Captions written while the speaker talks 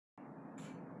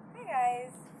Hey guys,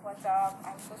 what's up?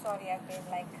 I'm so sorry I've been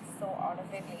like so out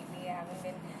of it lately. I haven't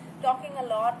been talking a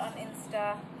lot on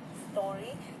Insta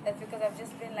story. That's because I've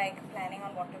just been like planning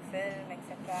on what to film,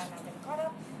 etc. and I've been caught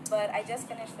up. But I just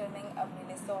finished filming a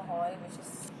Miniso haul, which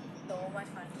is so much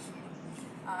fun to shoot.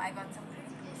 I got some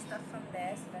pretty cool stuff from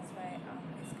there, so that's why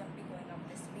it's gonna be going up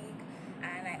this week.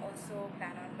 And I also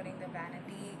plan on putting the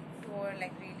vanity tour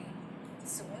like really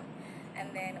soon,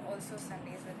 and then also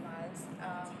Sundays with Miles.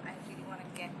 I really want to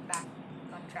get back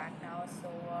on track now, so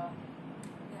yeah,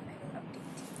 I will update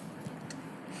you.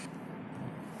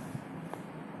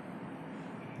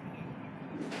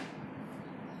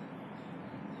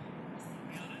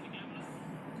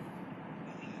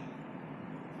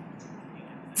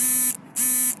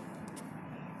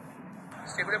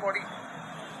 Stable body.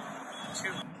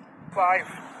 2, 5.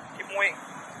 Keep moving.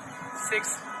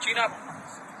 6. Chin up.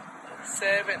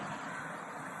 7.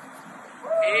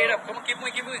 8 up. Come on, keep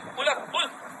moving, keep moving. Pull up, pull.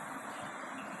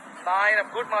 9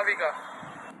 up. Good, Malvika.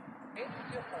 8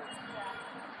 with your pose.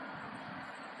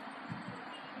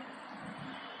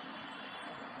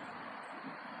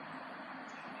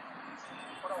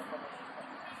 Put out, put out.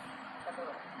 Control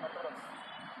up, control up.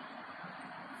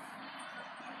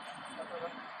 Control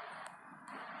up.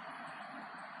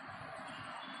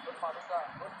 Good, Malvika.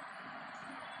 Good.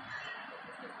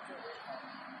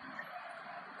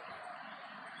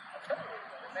 अच्छा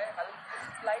मैं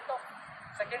flight of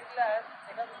second class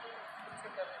देखा तुम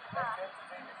कर रहे हैं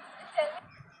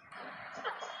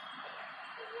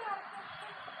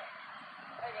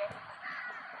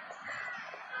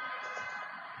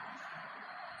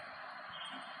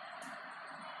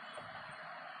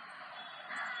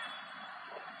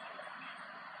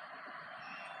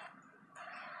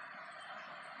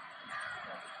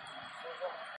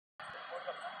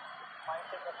mind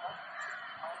से करना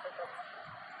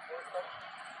good good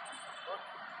good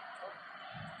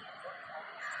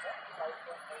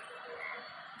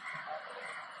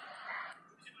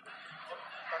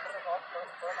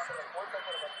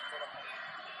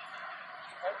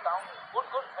head down good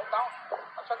good head down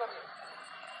अच्छा कर रही है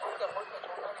होल्ड कर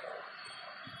छोड़ना नहीं है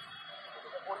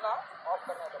बोलना ऑफ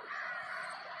करना है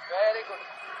very good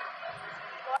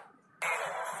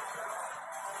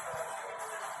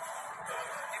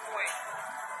keep moving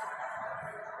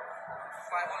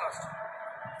 5 more last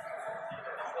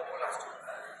 4 more last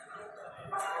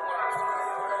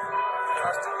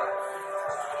 3 more last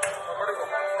nobody go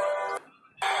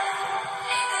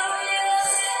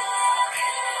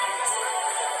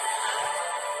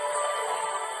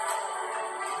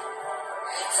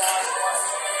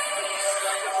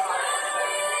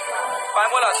 5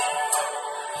 more last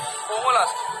 4 more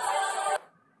last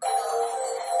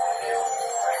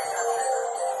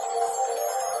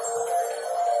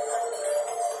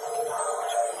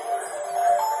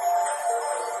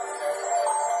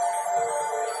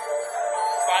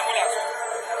 5 more last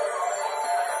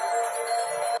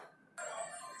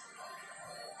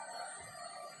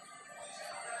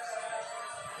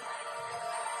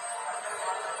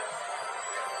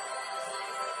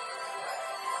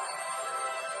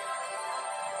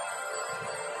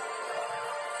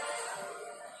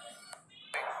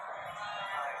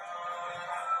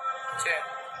Chin,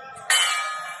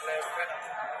 left hand,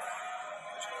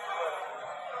 2,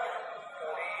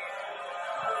 13,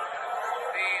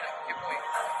 14, keep moving,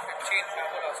 15, 3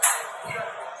 more last,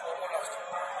 4 more last,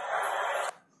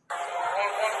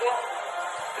 go,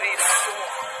 3, last 2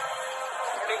 more,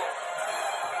 what do you go,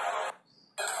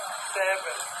 7,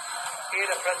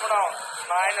 8 up, press more down,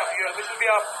 9 up, your whistle be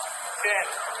up, 10,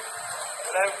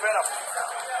 11 up,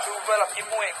 12 up, keep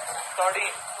moving, 13,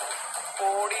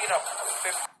 14 up,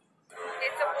 15.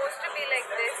 It's supposed to be like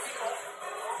this.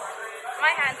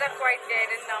 My hands are quite dead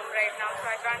and numb right now, so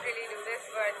I can't really do this,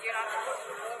 but you're not supposed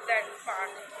to move that part.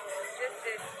 Just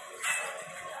this.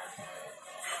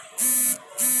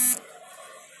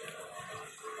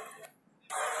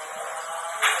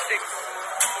 6,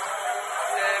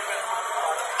 7,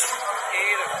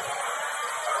 8,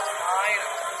 9,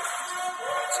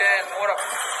 10, more up,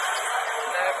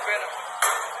 11,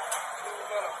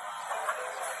 12,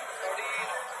 13,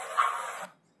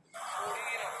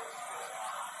 14,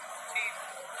 15,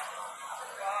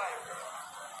 5.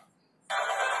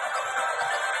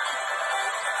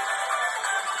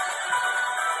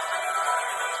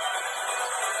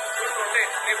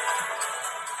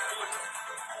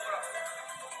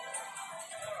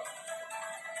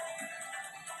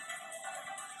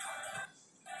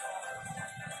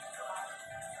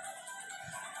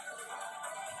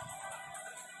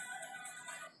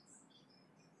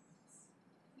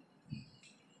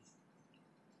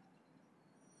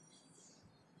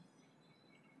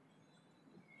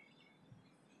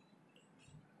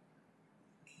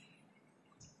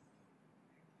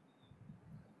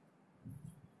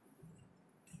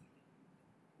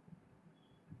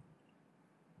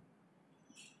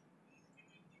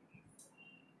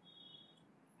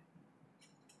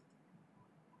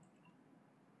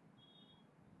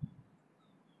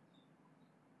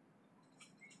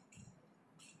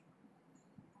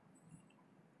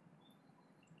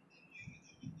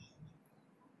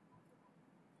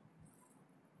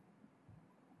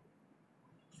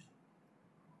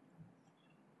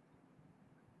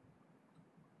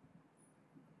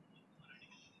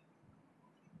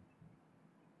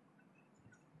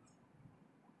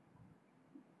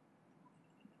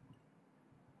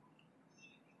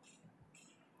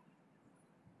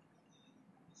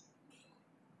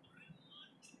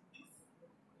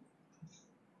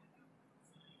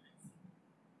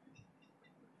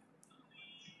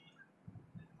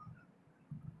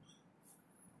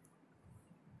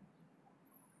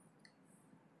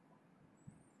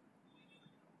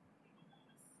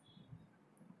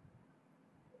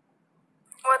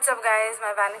 What's up guys,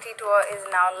 my vanity tour is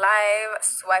now live.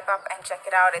 Swipe up and check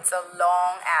it out. It's a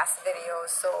long ass video,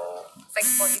 so it's like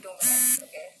 42 minutes,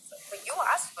 okay? So, but you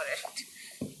asked for it.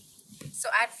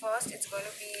 So at first it's going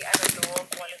to be at a lower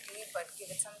quality, but give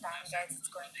it some time guys.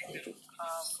 It's going to go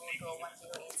to a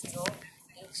 1080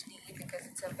 HD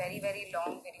because it's a very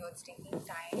long video. It's taking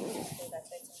time, so that's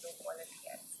why it's in low quality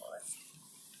at first.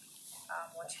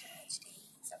 Watch it in HD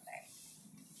sometime.